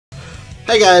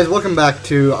Hey guys, welcome back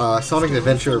to Sonic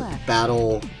Adventure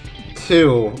Battle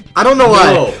 2. I don't know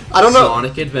why. No, I don't know.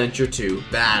 Sonic Adventure 2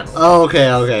 Battle. Oh,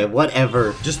 okay,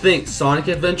 whatever. Just think Sonic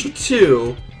Adventure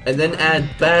 2 and then add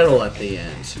Battle at the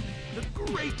end. The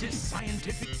greatest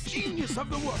scientific genius of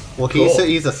the world. Well, Cool.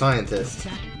 he's a scientist.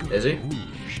 Is he?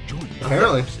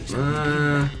 Apparently.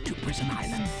 To Prison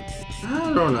Island.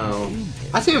 I don't know.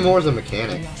 I see him more as a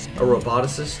mechanic. A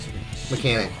roboticist?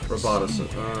 Mechanic.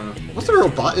 Roboticist. What's a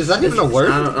robot? Is that even a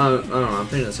word? I don't know. I'm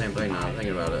thinking the same thing now. I'm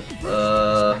thinking about it.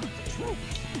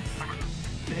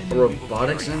 A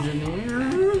robotics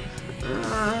engineer?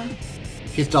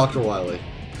 He's Dr. Wily.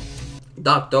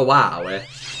 Dr. Wow.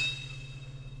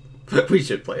 We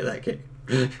should play that game.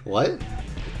 What?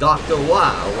 Dr.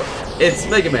 Wow. It's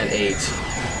Mega Man 8.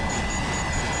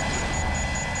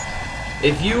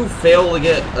 If you fail to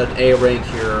get an A rank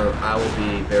here, I will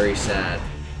be very sad.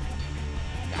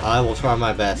 I will try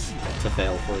my best to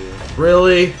fail for you.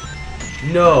 Really?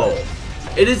 No.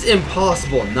 It is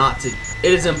impossible not to.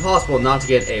 It is impossible not to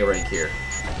get an A rank here.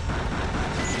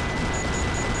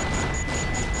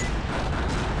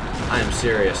 I am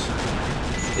serious.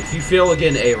 If you fail to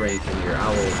get an A rank in here, I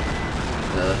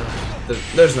will.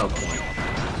 There's no point.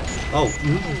 Oh,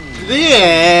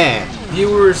 yeah.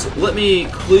 Viewers, let me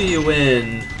clue you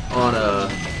in on a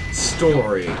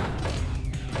story.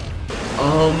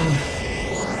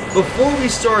 Before we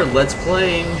start Let's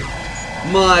Playing,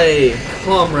 my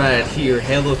comrade here,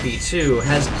 Halo P2,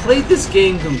 has played this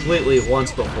game completely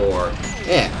once before.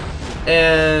 Yeah.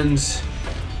 And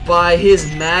by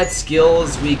his mad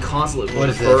skills, we constantly What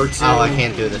is refer this? to. Oh, I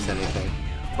can't do this anything.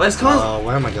 By his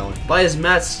Where am I going? By his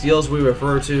mad skills, we're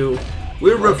referring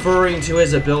to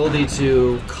his ability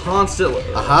to constantly.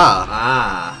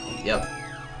 Aha. Yep.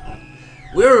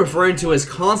 We're referring to his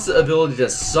constant ability to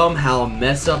somehow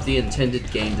mess up the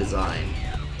intended game design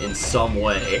in some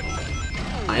way.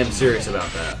 I am serious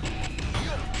about that.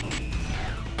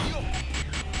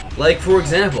 Like, for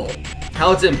example,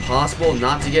 how it's impossible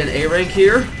not to get an A rank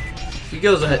here. He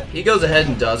goes ahead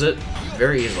and does it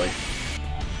very easily.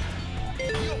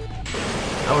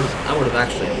 I would have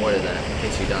actually avoided that in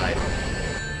case you died.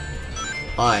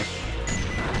 Why?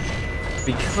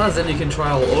 Because then you can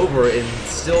try all over and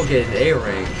still get an A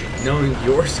rank, knowing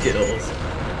your skills.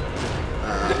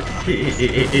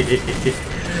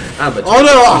 Oh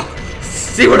no!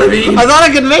 See what I mean? I thought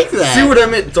I could make that! See what I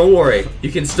meant? Don't worry.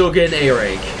 You can still get an A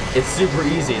rank. It's super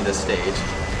easy in this stage.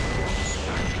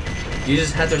 You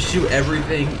just have to shoot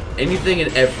everything, anything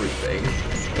and everything.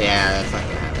 Yeah, that's not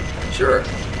gonna happen. Sure.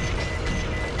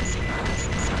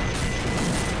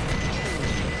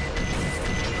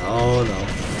 Oh no.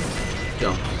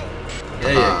 Jump.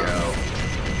 There you go.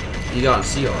 You got a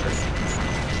sea otter.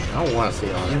 I don't want to see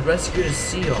You otter. rescued a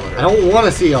sea otter. I don't want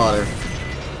to see otter.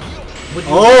 Would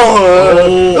you-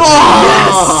 Oh!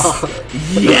 Oh!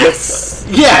 Yes!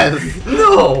 Yes!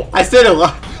 No! I stayed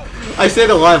alive. I stayed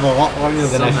alive a lot longer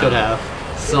than I should have.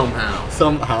 Somehow.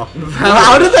 Somehow.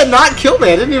 How did that not kill me?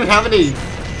 I didn't even have any.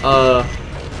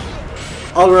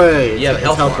 Alright. Yeah, it's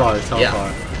health health bar. bar. It's health Yeah.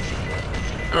 bar.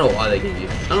 I don't know why they give you.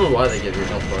 I don't know why they give you a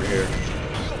health bar here.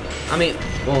 I mean,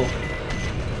 well,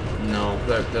 no.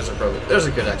 There's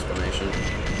a good explanation.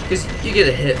 Because you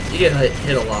get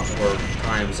hit a lot more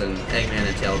times in Eggman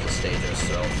and Tails' stages,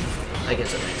 so I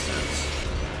guess it makes sense.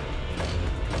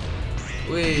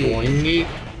 Whee! Boingy.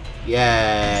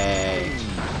 Yay.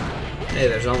 Hey,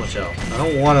 there's Elma Shell. I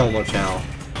don't want Elmo Chow.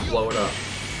 Blow it up.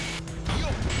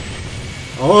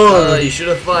 Oh! You should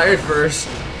have fired first.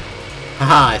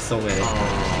 Haha, I still made it.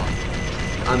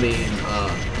 I mean,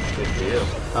 good for you.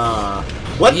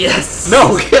 What? Yes!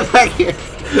 No, get back here.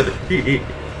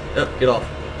 Yep, get off.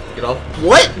 Get off.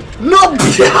 What? No!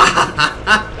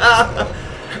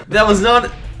 That was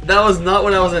not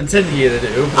what I was intending you to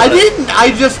do. I didn't.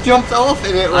 I just jumped off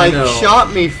and it like know.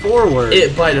 shot me forward.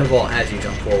 It by default has you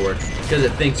jump forward because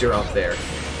it thinks you're up there.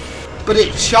 But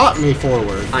it shot me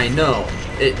forward. I know.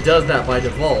 It does that by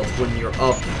default when you're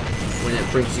up, when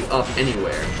it brings you up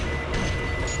anywhere.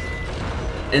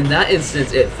 In that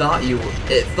instance, it thought you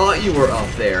were up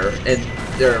there, and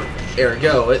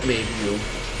ergo, it made you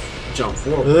jump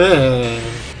forward.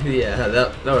 Yeah,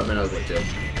 that would have been ugly too.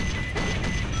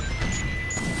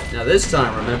 Now this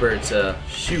time, remember to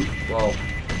shoot. Well,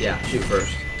 yeah, shoot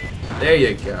first. There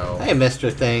you go. Hey, Mr.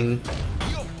 Thing.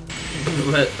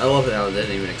 But I love how it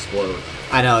didn't even explode.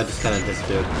 I know, it just kind of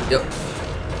disappeared. Yep.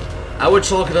 I would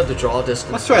chalk it up to draw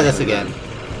distance. Let's try this again.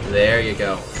 There you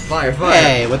go. Fire, fire.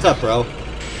 Hey, what's up, bro?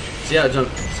 See how it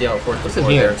jumps? See how it ports What's the in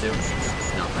floor here? there too?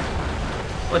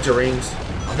 Nothing. Bunch of rings.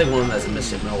 I think one of them has a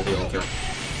Mystic Melody altar.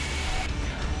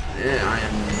 Yeah, I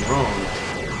am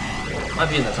wrong. Might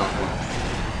be in the top one.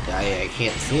 I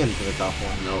can't see him to the top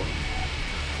one. No.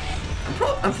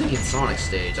 I'm thinking Sonic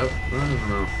stage. I don't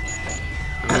know.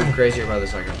 I'm going crazier about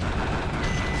this second.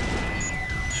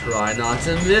 Try not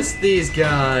to miss these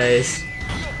guys.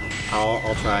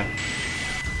 I'll try.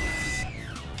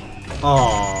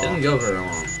 Oh. Didn't go very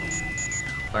long.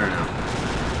 Fire now.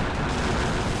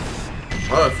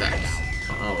 Perfect.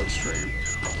 Oh, extreme.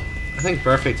 I think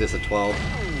perfect is a 12.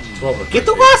 12. Get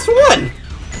the last one!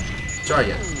 Try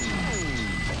again.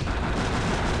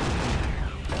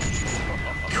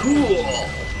 Cool.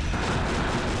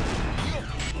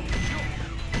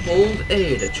 Hold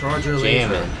A to charge your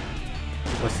Jam laser. it.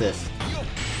 What's this?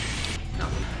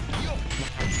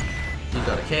 Nothing. You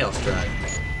got a Chaos Drive.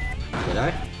 Did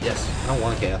I? Yes. I don't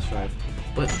want a Chaos Drive.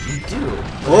 But you do.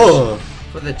 Oh!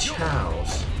 For the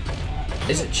chows.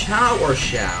 Is it chow or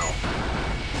shao?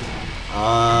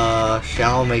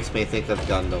 Shao makes me think of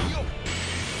Gundam.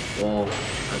 Well,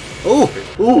 Ooh!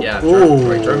 Ooh! yeah,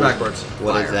 ooh. turn backwards.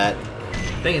 What Fire. is that?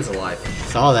 I think it's alive.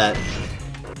 Saw that.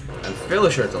 I'm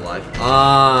fairly sure it's alive.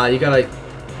 Ah, you gotta...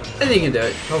 I think you can do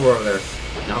it. Hover over there.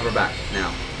 Now hover back.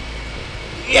 Now.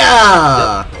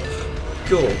 Yeah!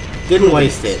 Cool. Didn't Cool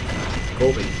waste beans. it.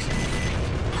 Cool beans.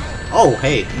 Oh,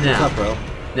 hey. Now. What's up, bro?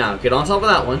 Now, get on top of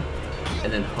that one,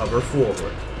 and then hover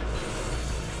forward.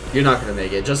 You're not gonna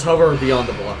make it. Just hover beyond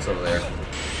the blocks over there.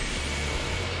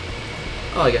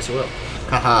 Oh, I guess you will.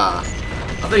 Haha. I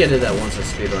think I did that once as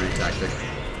speedrunning tactic.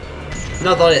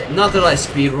 Not that I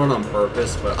speedrun on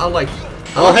purpose, but I like...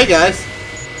 Oh, hey guys.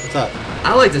 What's up?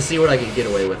 I like to see what I can get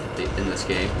away with in this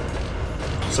game.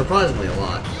 Surprisingly a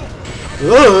lot.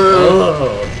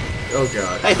 Ooh. Oh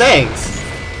god. Hey, thanks.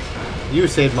 You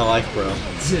saved my life, bro.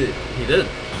 He did.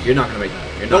 You're not gonna make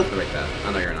that. You're not gonna make that.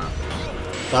 I know you're not.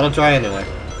 Thought I'd try anyway.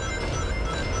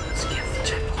 Skip the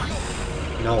checkpoint.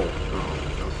 No.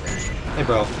 Oh, okay. Hey,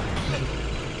 bro.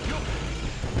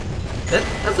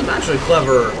 That's some actually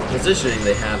clever positioning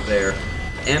they have there.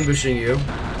 Ambushing you.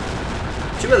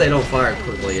 Too bad they don't fire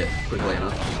quickly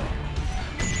enough.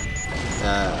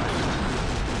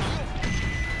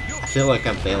 I feel like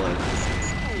I'm failing.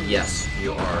 Yes,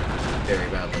 you are. Very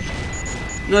badly.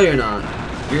 No, you're not.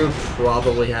 You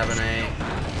probably have an A.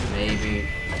 Maybe.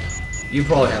 You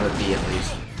probably have a B at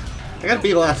least. I got a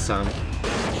B last time.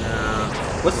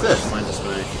 What's this? Mine just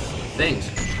my things.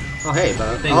 Oh, hey,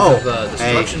 bro. Things Oh, of the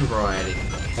destruction variety.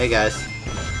 Hey, guys.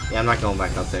 Yeah, I'm not going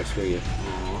back up there. Screw you.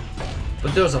 Aww.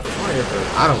 But there was a firebird.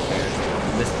 I don't care.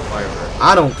 Missed the firebird.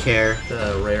 I don't care.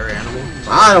 The rare animal.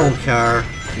 I don't care.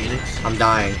 Phoenix. I'm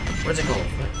dying. What's it called?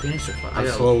 Phoenix or fire? I'm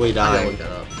slowly I gotta dying. look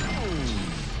that up.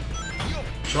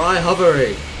 Try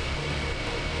hovering.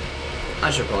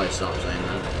 I should probably stop saying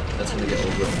that. That's gonna get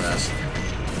old real fast.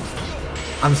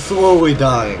 I'm slowly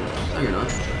dying. No, you're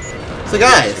not. So,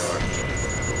 guys,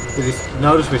 did you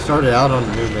notice we started out on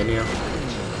the new menu?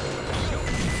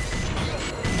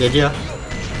 Did ya?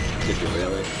 Did you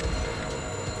really?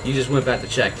 You just went back to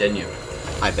check, didn't you?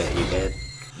 I bet you did.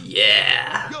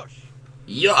 Yeah.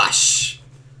 Yosh.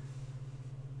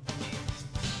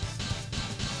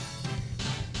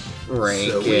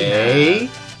 Rank So we A.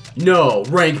 No,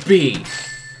 rank B.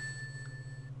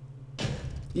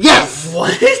 Yes!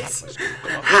 What?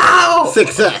 How?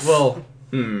 Success! Well,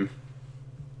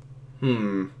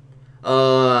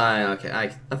 okay, I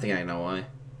think I know why.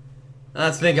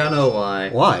 I think I know why.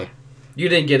 Why? You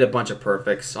didn't get a bunch of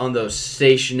perfects on those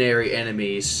stationary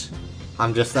enemies.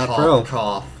 I'm just that Cough, pro.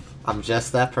 cough. I'm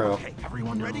just that pro. Okay,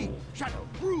 everyone ready? Shadow,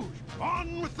 Rouge,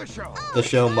 on with the show. The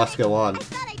show must go on. I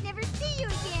thought I'd never see you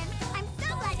again. I'm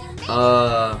so glad you made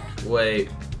it. Wait.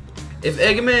 If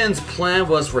Eggman's plan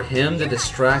was for him to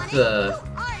distract the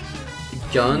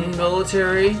gun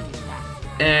military,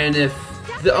 and if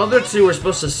the other two were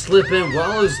supposed to slip in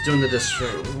while he's doing the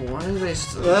distract, why are they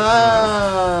still? Leave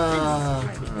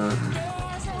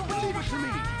it to me.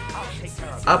 I'll take care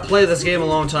of I played this game a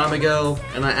long time ago,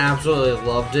 and I absolutely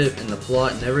loved it and the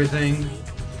plot and everything.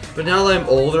 But now that I'm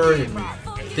older and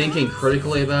thinking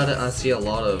critically about it, I see a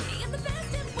lot of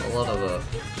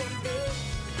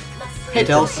Hey,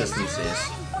 Tails.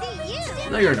 inconsistencies. See you.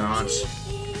 No, you're not.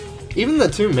 Even the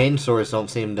two main stories don't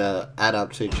seem to add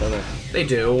up to each other. They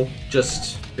do,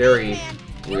 just very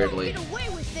weirdly. Get away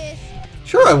with this.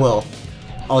 Sure I will.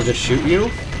 I'll just shoot you,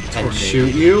 and Tornado.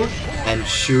 shoot you, and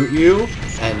shoot you,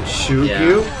 and shoot Yeah,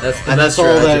 you. that's the and best that's all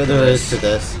strategy that for there this. is to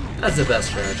this. That's the best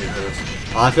strategy for this.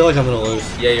 I feel like I'm gonna lose.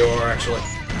 Yeah, you are actually.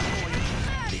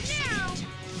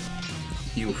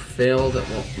 You failed.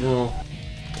 Well,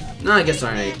 no, I guess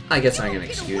I can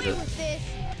excuse it, With this.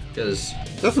 because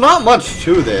There's not much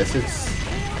to this. It's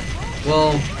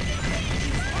well,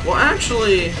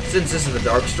 actually, since this is the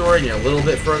dark story and you're a little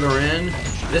bit further in,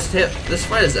 This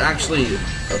fight is actually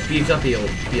beefed up be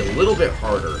a little bit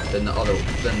harder than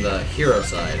the hero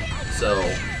side. So.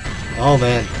 Oh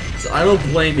man. So I don't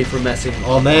blame you for messing up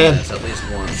on this at least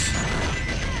once.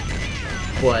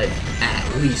 But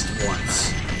at least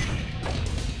once.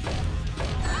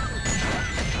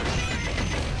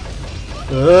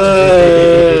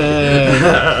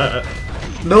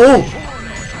 No!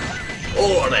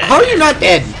 Oh, how are you not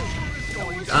dead?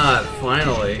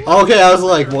 Finally. Okay, I was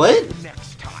like, what?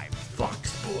 Next time.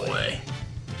 Fox boy.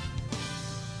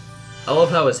 I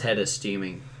love how his head is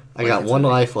steaming. I got one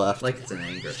life left. Like it's in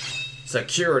anger.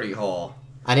 Security hall.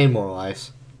 I need more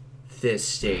lives. This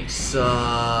stage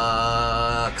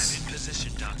sucks. In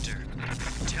position, Doctor.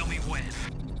 Tell me when.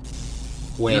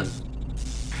 Win.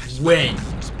 When?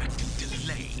 Expected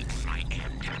delay. I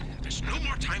am. There's no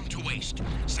more time to waste.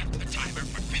 Set the timer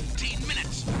for 15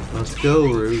 minutes. Let's go,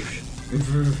 Rouge.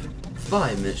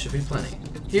 5 minutes should be plenty.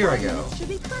 Here I go. Should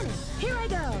be plenty. Here I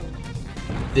go.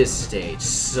 This stage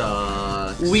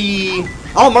sucks. Oh,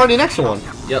 I'm already next to one.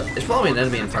 Yep, it's probably an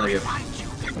enemy in front of you.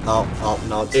 Oh,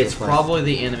 no, it's It's this way. probably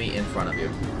the enemy in front of you.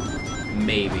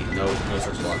 Maybe. No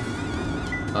such luck.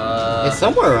 It's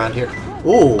somewhere around here.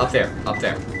 Ooh. Up there.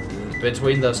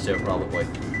 Between those two, probably.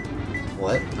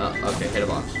 What? Okay, hit a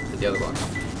box. Hit the other box.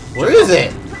 Where is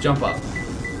it? Jump up.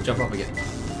 Jump up again.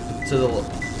 To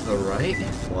the right?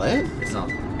 What? It's not.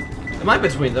 It might be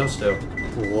between those two.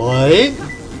 What?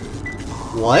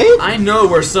 What? I know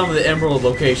where some of the emerald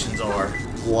locations are.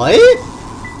 What?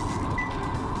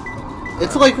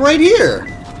 It's like right here.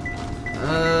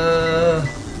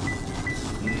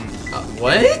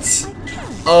 What?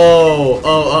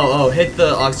 Oh, hit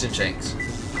the oxygen tanks.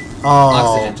 Oh.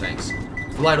 Oxygen tanks.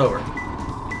 Glide over.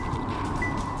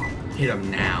 Hit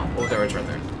them now. Oh, there, it's right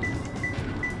there.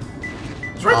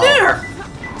 It's right there!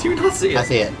 Do you not see it? I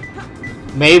see it.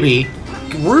 Maybe.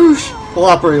 Rouge,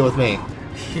 cooperate with me.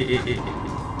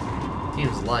 He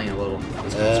was lying a little.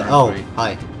 This concerns Oh, me.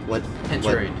 hi. What?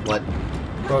 Entering. What?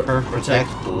 Protect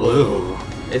blue.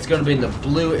 It's gonna be in the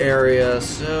blue area,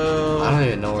 so... I don't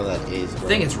even know where that is, bro. I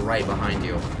think it's right behind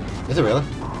you. Is it really?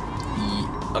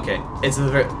 Okay, it's the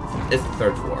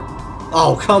third floor.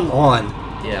 Oh, come on.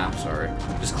 Yeah, I'm sorry.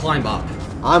 Just climb up.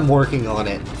 I'm working on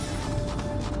it.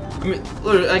 I mean,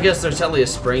 literally, I guess there's probably a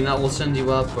spring that will send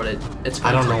you up, but it's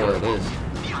I gonna don't know take where it is.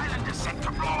 The island is set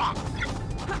to blow up.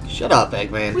 Shut up,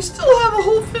 Eggman. We still have a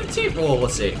whole 15. Well,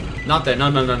 let's see. Not there. No,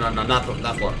 not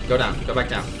that floor. Go down. Go back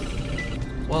down.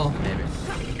 Well, maybe.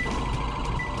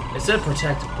 It said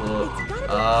protect blue.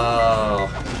 Oh,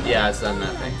 yeah, it's done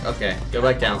that thing. Okay, go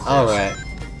back downstairs. All right.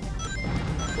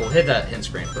 We'll hit that hint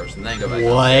screen first, and then go back.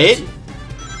 What?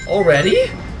 Downstairs. Already?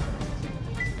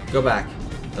 Go back.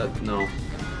 No.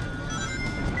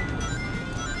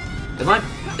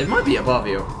 It might be above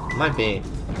you. Might be.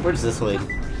 Where does this lead?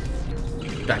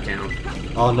 Back down.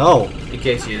 Oh no. In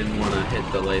case you didn't want to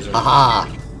hit the laser. Aha.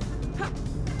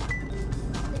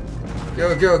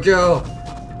 Go, go, go!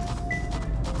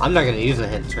 I'm not gonna use a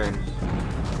hint turn.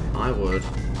 I would.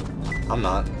 I'm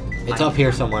not. It's up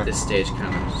here somewhere. This stage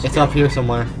kind of. It's up here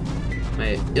somewhere.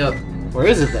 Mate, yep. Where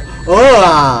is it then?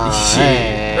 Oh! Shit.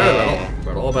 Hey.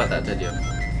 Read all about that, did you?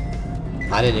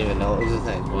 I didn't even know it was a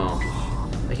thing. Well,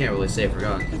 I can't really say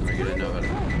forgotten because you didn't know about it.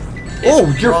 Oh,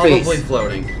 It's your face. probably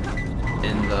floating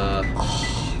in the.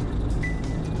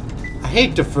 I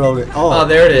hate to throw it. Oh, Oh,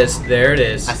 there it is. There it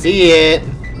is. I see it.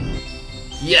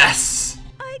 Yes.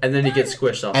 And then you get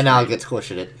squished off. And now I screen. get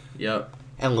squished it Yep.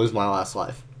 and lose my last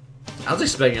life. I was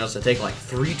expecting us to take like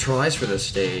 3 tries for this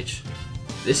stage.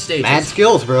 This stage Mad is,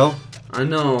 skills, bro. I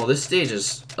know, this stage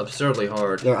is absurdly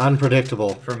hard. They're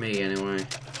unpredictable. For me, anyway.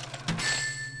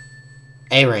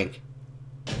 A rank.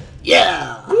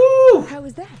 Yeah. Woo! How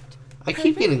was that? I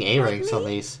keep getting A ranks on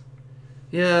these.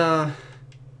 Yeah.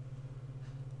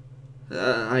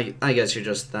 I guess you're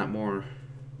just that more...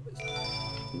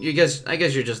 I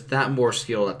guess you're just that more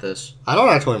skilled at this. I don't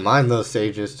actually mind those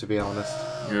stages, to be honest.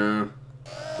 Yeah.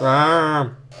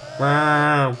 Ram.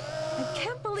 Ram. I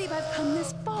can't believe I've come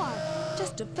this far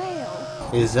just to fail.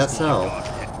 Is that so?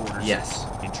 Yes.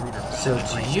 So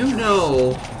do you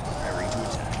know...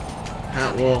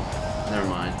 well, never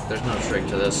mind. There's no trick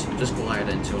to this. Just glide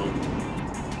into them.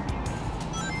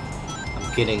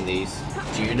 I'm getting these.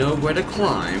 Do you know where to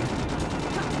climb?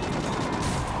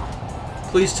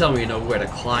 Please tell me you know where to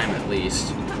climb at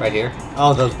least. Right here.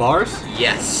 Oh, those bars?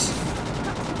 Yes.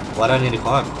 Why do I need to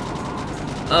climb?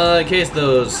 In case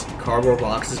those cardboard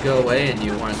boxes go away and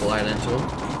you want to glide into them.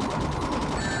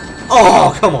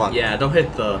 Oh, come on. Yeah, don't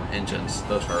hit the engines.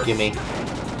 Those hurt. Give me.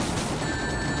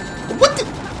 What the?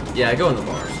 Yeah, go in the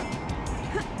bars.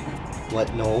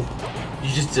 What? No. You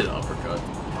just did an uppercut.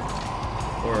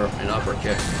 Or an upper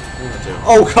kick. One or two.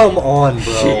 Oh, come on,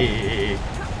 bro.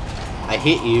 I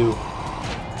hit you.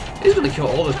 He's gonna kill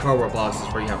all the cardboard boxes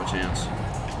where you have a chance.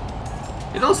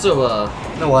 You can also,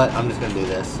 You know what? I'm just gonna do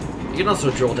this. you can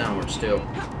also drill downwards too.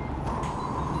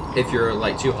 If you're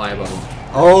like too high above them.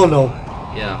 Oh, no.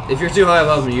 Yeah, if you're too high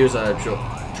above them, use a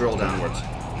drill downwards.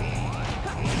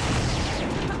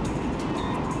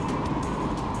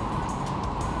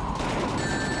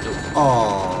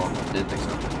 Oh. Didn't think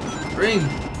so. Ring!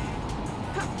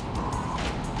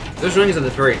 There's rings at the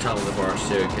very top of the bars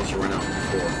too, in case you run out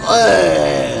before.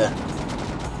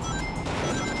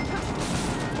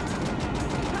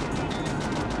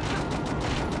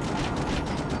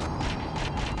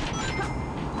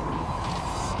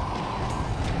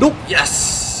 Nope.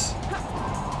 Yes!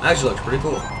 Actually looks pretty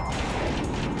cool.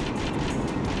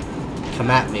 Come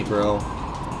at me, bro.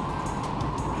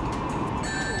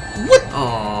 What?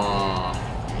 Aww.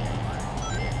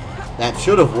 That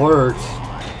should have worked.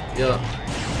 Yeah.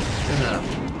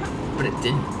 But it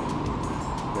didn't.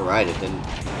 You're right, it didn't.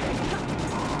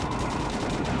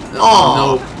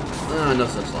 No. No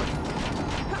such luck.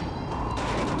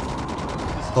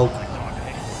 Oh.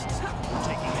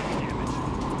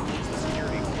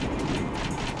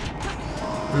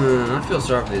 I feel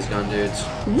sorry for these gun dudes.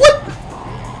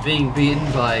 What? Being beaten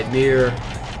by mere,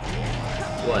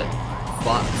 what,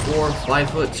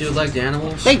 5'2" legged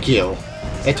animals? Thank you.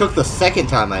 It took the second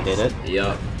time I did it.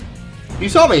 Yup. You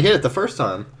saw me hit it the first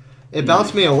time. It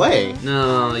bounced me away.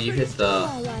 No, you hit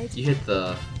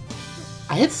the,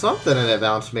 I hit something and it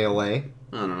bounced me away.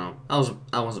 I don't know. I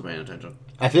wasn't paying attention.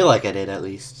 I feel like I did at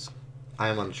least. I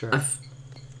am unsure.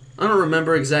 I don't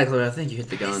remember exactly, but I think you hit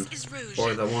the gun.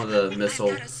 Or one of the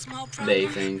missile bay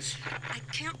things. I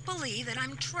can't believe that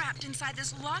I'm trapped inside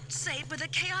this locked safe with a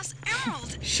Chaos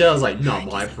Emerald. Shell's like, not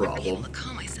my I won't be able problem. to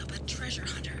call myself a treasure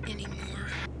hunter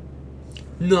anymore.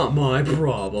 Not my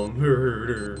problem.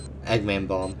 Eggman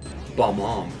bomb.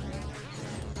 Bomb.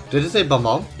 Did it say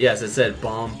bomb? Yes, it said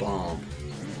bomb.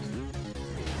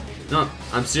 No,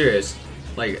 I'm serious.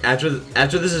 Like, after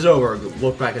this is over,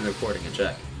 look back in the recording and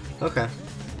check. Okay.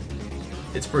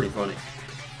 It's pretty funny.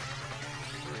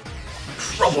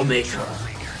 Troublemaker.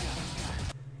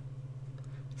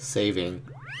 Saving.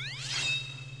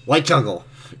 White jungle.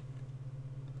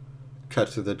 Cut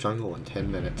through the jungle in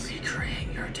 10 minutes. Recreate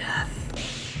your death.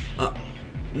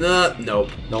 Nope.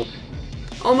 Nope.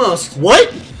 Almost.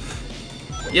 What?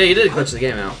 Yeah, you did glitch the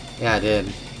game out. Yeah, I did.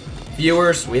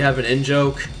 Viewers, we have an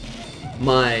in-joke.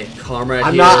 My comrade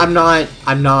I'm here...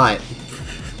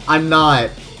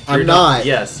 not.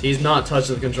 Yes, he's not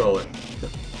touching the controller.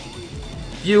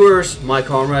 Viewers, my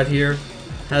comrade here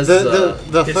has The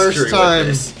history first with time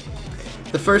this.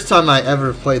 The first time I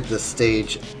ever played this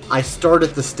stage, I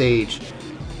started the stage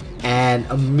and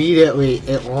immediately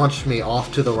it launched me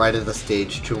off to the right of the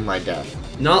stage to my death.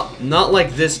 Not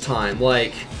like this time.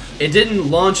 Like, it didn't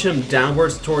launch him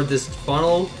downwards toward this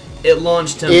funnel. It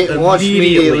launched him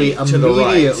immediately to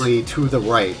the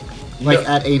right. Like No.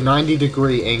 At a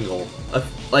 90-degree angle.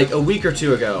 Like a week or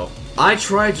two ago, I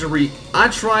tried to recreate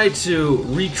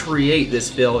this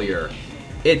failure.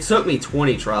 It took me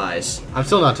 20 tries. I'm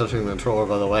still not touching the controller,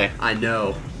 by the way. I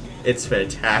know. It's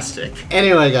fantastic.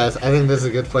 Anyway, guys, I think this is a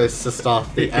good place to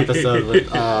stop the episode with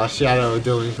Shadow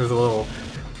doing his little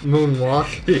moonwalk.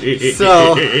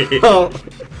 So,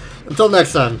 until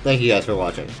next time, thank you guys for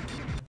watching.